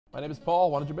My name is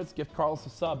Paul. 100 bits. Gift Carlos a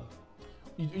sub.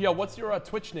 Yo, what's your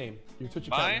Twitch name? Your Twitch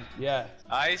account? Mine? Yeah.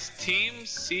 Ice Team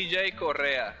CJ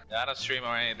CORREA. I don't stream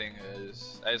or anything.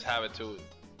 I just have it to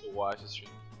watch the stream.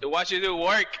 To watch you do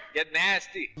work. Get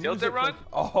nasty. Tilted run?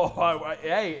 Oh,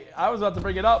 hey, I was about to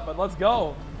bring it up, but let's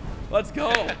go. Let's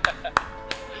go.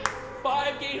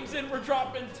 5 games in, we're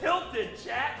dropping tilted,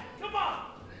 chat. Come on.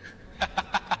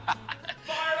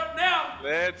 Fire it up now.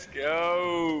 Let's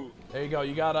go. There you go.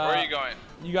 You got Where are you going?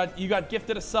 You got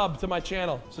gifted a sub to my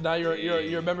channel, so now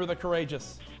you're a member of the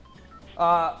Courageous.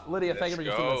 Lydia, thank you for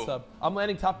gifting that sub. I'm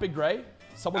landing top Big Gray.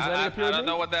 Someone's landing up here. I don't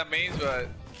know what that means, but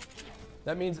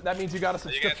that means you got a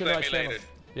subscription to my channel.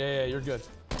 Yeah, you're good.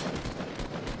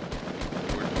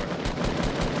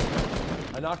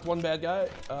 I knocked one bad guy.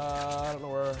 I don't know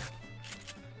where.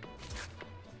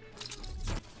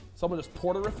 Someone just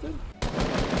porter rifted.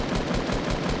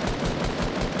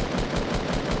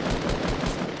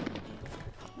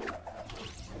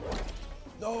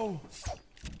 No!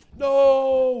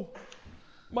 No!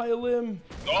 My limb.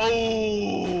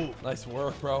 Oh! Nice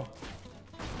work, bro.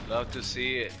 Love to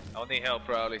see it. I'll need help,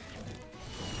 probably.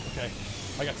 Okay.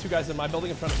 I got 2 guys in my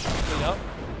building. I'm trying to clean up.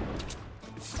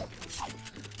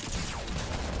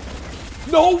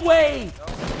 No way! No.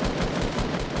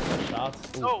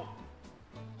 Shots. Ooh. No.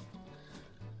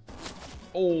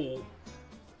 Oh.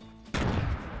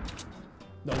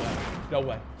 No way. No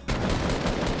way.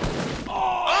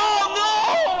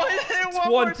 Oh no!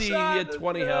 20, he had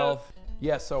 20 health.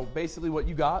 Yeah, so basically what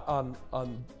you got on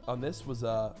this was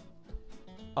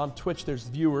on Twitch there's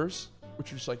viewers,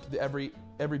 which is like every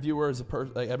viewer is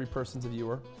every person's a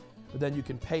viewer. But then you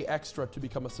can pay extra to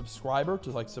become a subscriber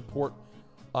to like support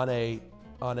on a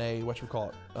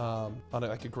whatchamacallit, on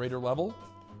like a greater level.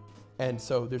 And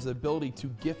so there's the ability to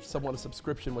gift someone a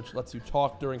subscription, which lets you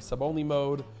talk during sub-only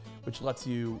mode, which lets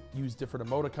you use different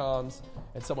emoticons,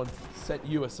 and someone sent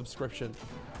you a subscription.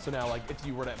 So now, like, if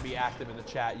you were to be active in the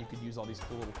chat, you could use all these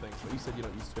cool little things. But you said you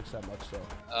don't use Twitch that much, so.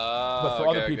 But for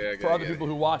other people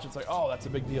who watch, it's like, oh, that's a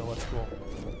big deal. That's cool.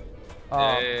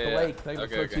 Blake, thank you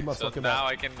for 13 months. So now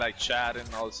I can like chat and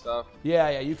all this stuff.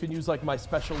 Yeah, you can use like my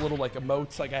special little like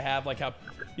emotes, like I have, like how,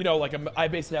 you know, like I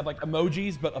basically have like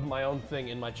emojis, but of my own thing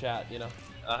in my chat, you know.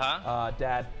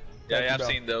 Dad. Yeah, I've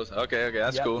seen those. Okay,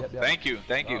 that's cool. Yep. Thank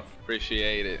you.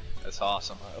 Appreciate it. That's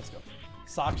awesome. All right, let's go.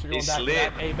 Socks are going back to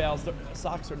back. A-Bales,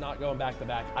 socks are not going back to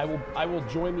back. I will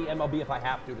join the MLB if I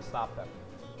have to stop them.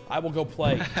 I will go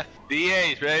play.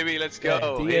 DH, baby, let's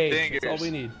go. Yeah, DH, that's all we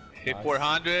need. Hit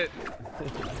 400.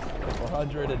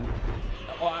 400 and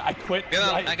I quit.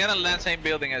 I'm gonna land same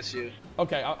building as you.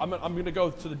 Okay, I'm gonna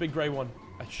go to the Big Gray one.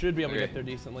 I should be able to get there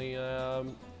decently.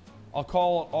 I'll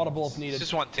call audible if needed. It's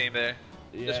just one team there.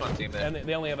 Yeah, just one team there. And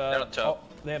they only have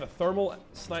they have a thermal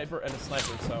sniper and a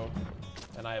sniper, so,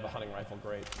 and I have a hunting rifle.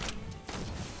 Great.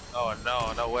 Oh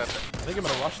no weapon. I think I'm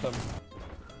gonna rush them.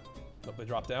 Nope, they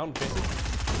drop down.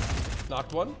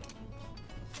 Knocked one.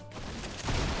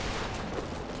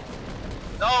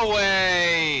 No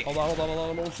way! Hold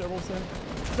on. Almost there.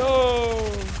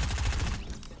 No!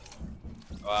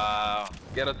 Wow.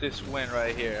 Get up this win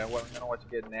right here. I'm gonna watch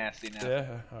you get nasty now.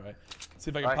 Yeah, alright. See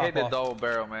if I can pop off. I hate the double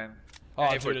barrel, man.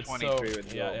 Oh, dude, it's so...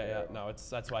 Yeah. No,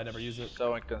 that's why I never use it.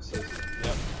 So inconsistent.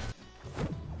 Yep.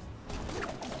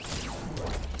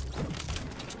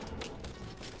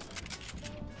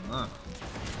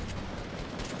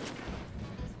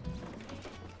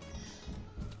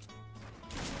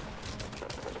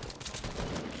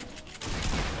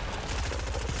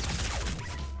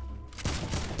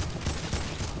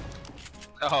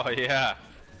 Oh yeah,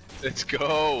 let's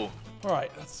go. All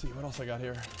right, let's see what else I got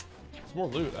here. There's more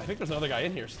loot. I think there's another guy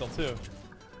in here still too.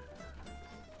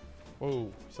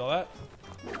 Whoa, saw that?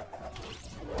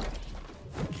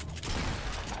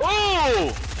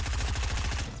 Oh!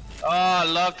 Oh, I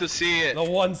love to see it. The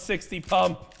 160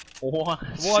 pump.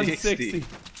 160.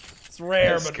 It's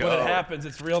rare, but when it happens,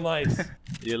 it's real nice.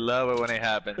 You love it when it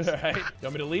happens. All right. You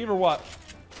want me to leave or what?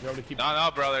 You want me to keep? No,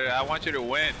 brother. I want you to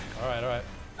win. All right.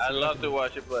 I love to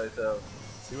watch you play, so.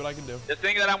 See what I can do. Just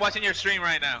think that I'm watching your stream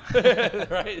right now.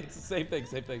 Right? It's the same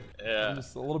thing. Yeah. I'm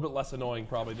just a little bit less annoying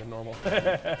probably than normal.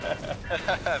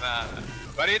 Nah.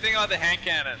 What do you think about the hand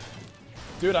cannon?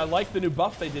 Dude, I like the new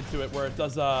buff they did to it where it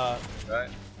does right.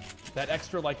 that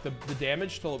extra like the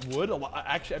damage to wood.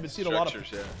 Actually, I've been seeing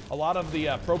a lot of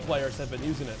the pro players have been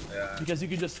using it. Yeah. Because you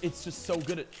can it's just so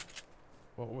good at.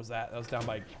 What was that? That was down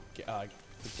by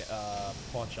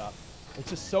pawn shop. It's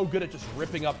just so good at just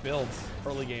ripping up builds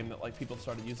early game that like people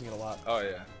started using it a lot. Oh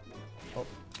yeah. Oh.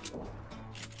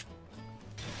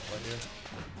 Right here.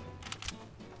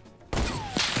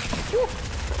 Woo.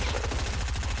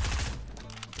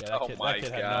 Yeah, that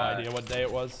kid had no idea what day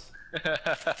it was.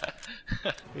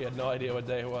 He had no idea what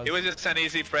day it was. It was just an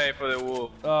easy prey for the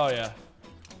wolf. Oh, yeah.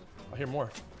 I hear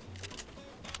more.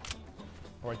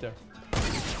 Oh, right there.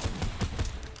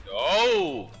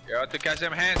 Oh! You're out to catch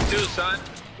them hands too, son.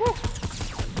 Woo!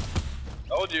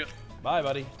 Told you. Bye,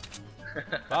 buddy.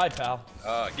 Bye, pal.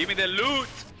 Give me the loot.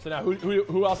 So now,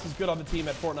 who else is good on the team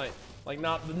at Fortnite? Like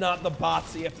not the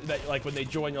bots you have to, that, like when they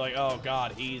join, you're like, oh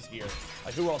god, he's here.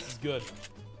 Like who else is good?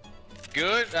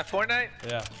 Good at Fortnite?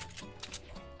 Yeah.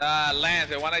 Lance,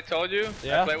 the one I told you.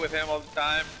 Yeah. I play with him all the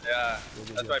time. Yeah.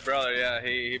 That's my brother. Yeah,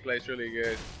 he plays really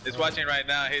good. He's watching right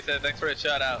now. He said thanks for the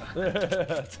shout out.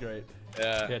 That's great.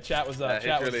 Yeah. Yeah. Chat was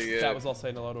chat was all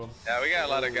saying hello to him. Yeah, we got a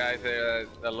lot of guys there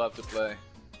that love to play.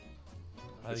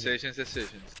 Decisions.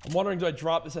 I'm wondering, do I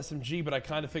drop this SMG? But I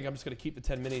kind of think I'm just gonna keep the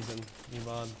 10 minis and move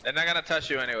on. They're not gonna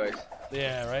touch you anyways.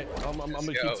 Yeah, right. I'm gonna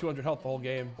keep 200 health the whole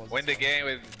game. Win the game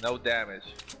with no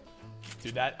damage.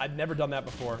 Dude, I've never done that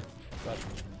before, but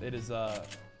it is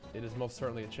most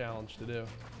certainly a challenge to do.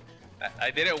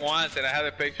 I did it once and I had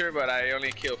a picture, but I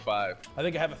only killed 5. I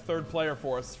think I have a third player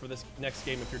for us for this next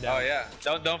game if you're down. Oh yeah.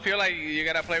 Don't feel like you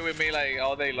gotta play with me like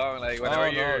all day long. Like whenever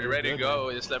you're ready to go,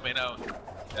 man. Just let me know.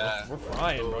 Yeah. We're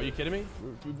frying, bro. Are you kidding me?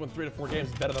 We've won 3 to 4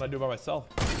 games better than I do by myself.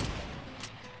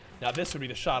 Now this would be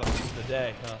the shot of the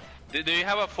day, huh? Do you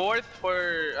have a 4th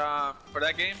for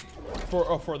that game?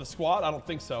 For the squad? I don't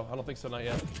think so. Not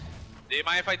yet. Do you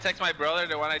mind if I text my brother,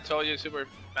 the one I told you, super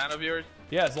fan of yours?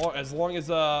 Yeah, as long as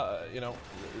you know,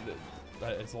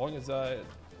 as long as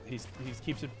he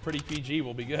keeps it pretty PG,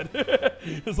 we'll be good.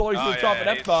 As long as he's dropping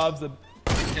F-bombs and.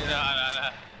 No.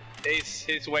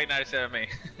 He's way nicer than me.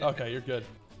 Okay, you're good.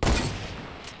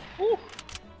 Woo.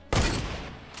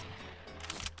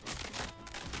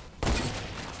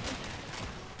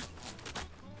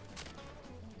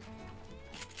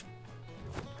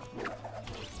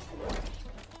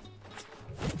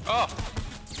 Oh!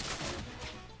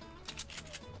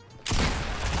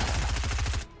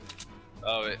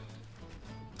 Love it.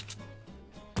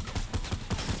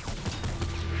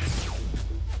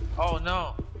 Oh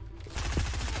no!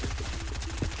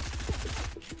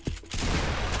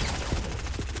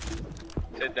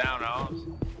 Sit down, Holmes.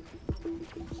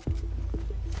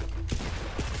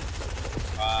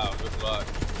 Wow, good luck.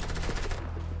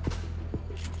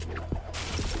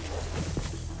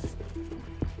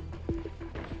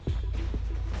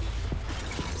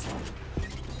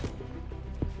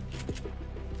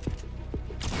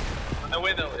 On the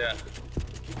window, yeah.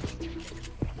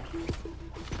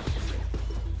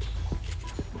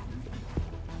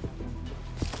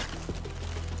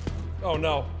 Oh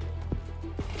no.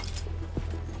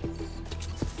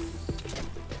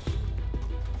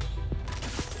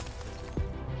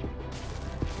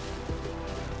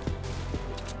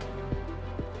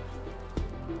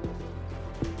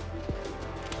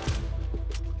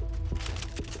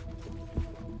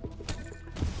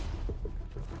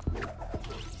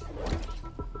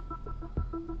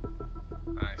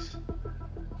 Nice.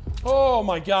 Oh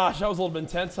my gosh, that was a little bit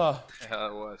intense, huh? Yeah,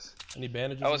 it was. Any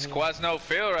bandages? That was Quasno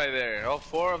Phil right there. All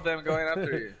 4 of them going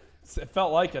after you. It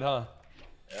felt like it, huh?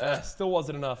 Yeah. Still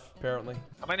wasn't enough, apparently.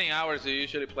 How many hours do you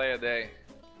usually play a day?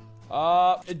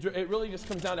 It really just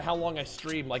comes down to how long I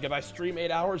stream. Like, if I stream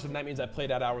 8 hours, then that means I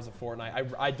played 8 hours of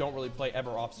Fortnite. I don't really play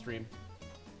ever off stream.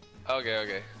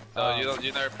 Okay. So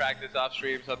you never practice off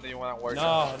stream, something you want to work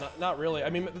on? No, not really. I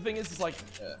mean, the thing is like,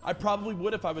 I probably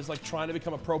would if I was like trying to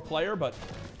become a pro player, but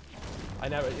I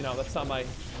never, you know, that's not my,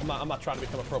 I'm not trying to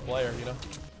become a pro player, you know?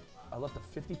 I left a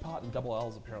 50 pot and double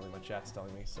L's, apparently my chat's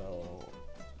telling me, so.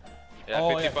 Yeah,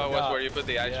 50 pot was where you put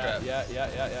the ice trap. Yeah.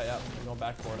 I'm going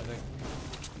back for it, I think.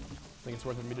 I think it's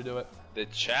worth it for me to do it. The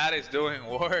chat is doing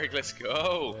work, let's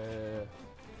go. Yeah.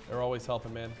 They're always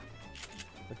helping, man.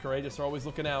 The courageous are always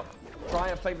looking out. Try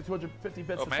and play the 250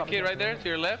 bits. Oh, man kid right there to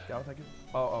your left. Yeah, thank you.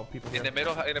 Oh, people in the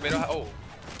middle. Oh.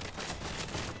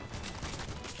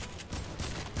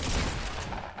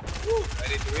 Woo,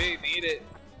 93, need it.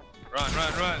 Run.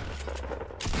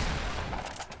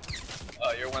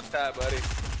 Oh, you're one tap, buddy.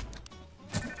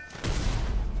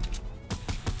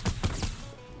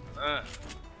 Oh,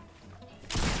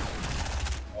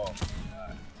 God.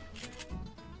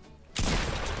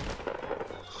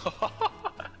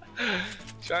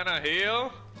 Trying to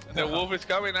heal? And the wolf is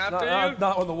coming after you?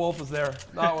 Not when the wolf is there.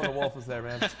 Not when the wolf is there,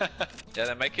 man. Yeah,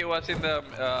 the make it was in the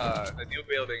new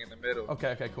building in the middle.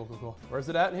 Okay, cool. Where's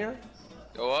it at in here?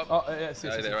 Go up. Oh, yeah, see.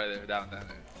 Right there, down there.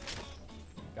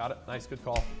 Got it. Nice, good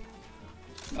call.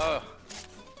 Oh.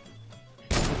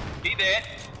 He dead.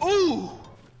 Ooh!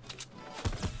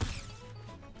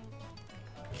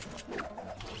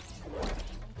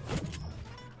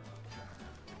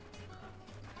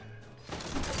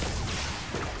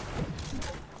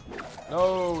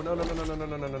 No, no, no, no, no, no, no,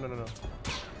 no, no, no, no, no.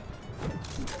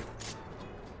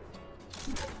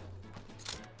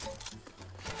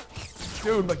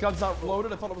 Dude, my gun's not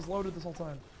loaded. I thought it was loaded this whole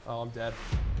time. Oh, I'm dead.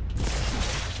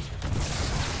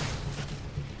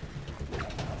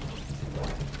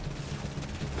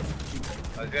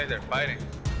 Those guys are fighting.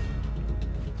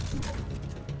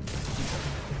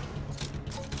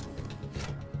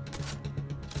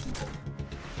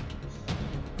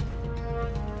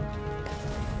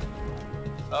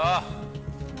 Oh.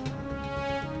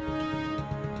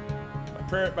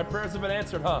 My prayers have been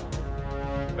answered, huh?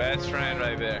 Best friend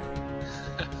right there.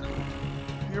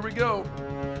 Here we go.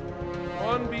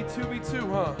 1v2v2,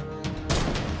 huh?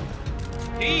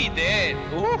 He did.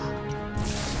 Oof.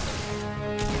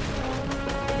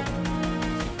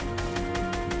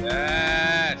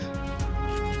 Yes.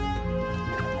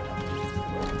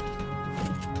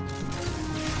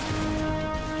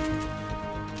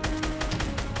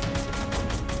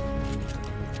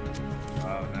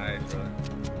 Oh, nice, brother.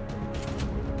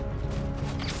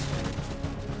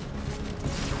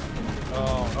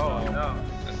 Oh, no.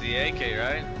 That's the AK,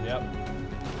 right? Yep.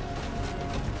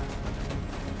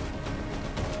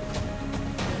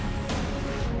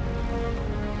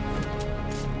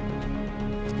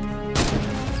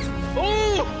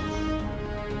 Ooh!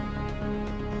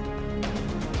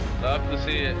 Love to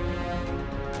see it.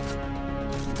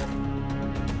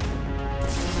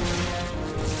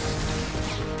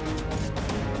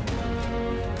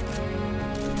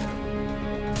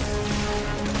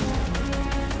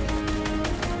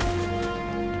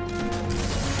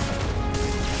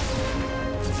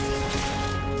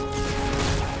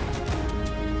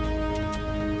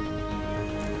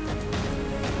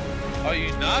 Oh,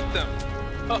 you knocked him.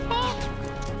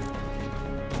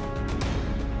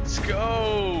 Let's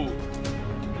go.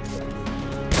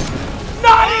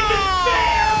 Not even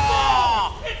fair, bro!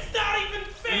 It's not even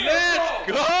fair, Let's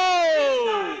bro! go. It's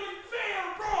not even fair,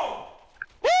 bro!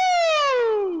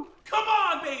 Woo! Come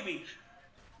on, baby!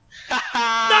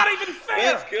 Not even fair!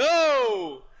 Let's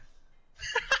go.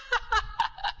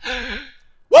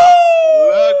 Woo!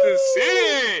 Love to see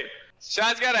it.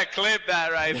 Sean's gotta clip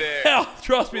that right there. Hell,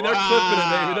 trust me, they're Wow. clipping it,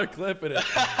 baby. They're clipping it.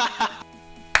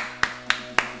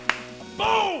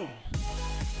 Boom!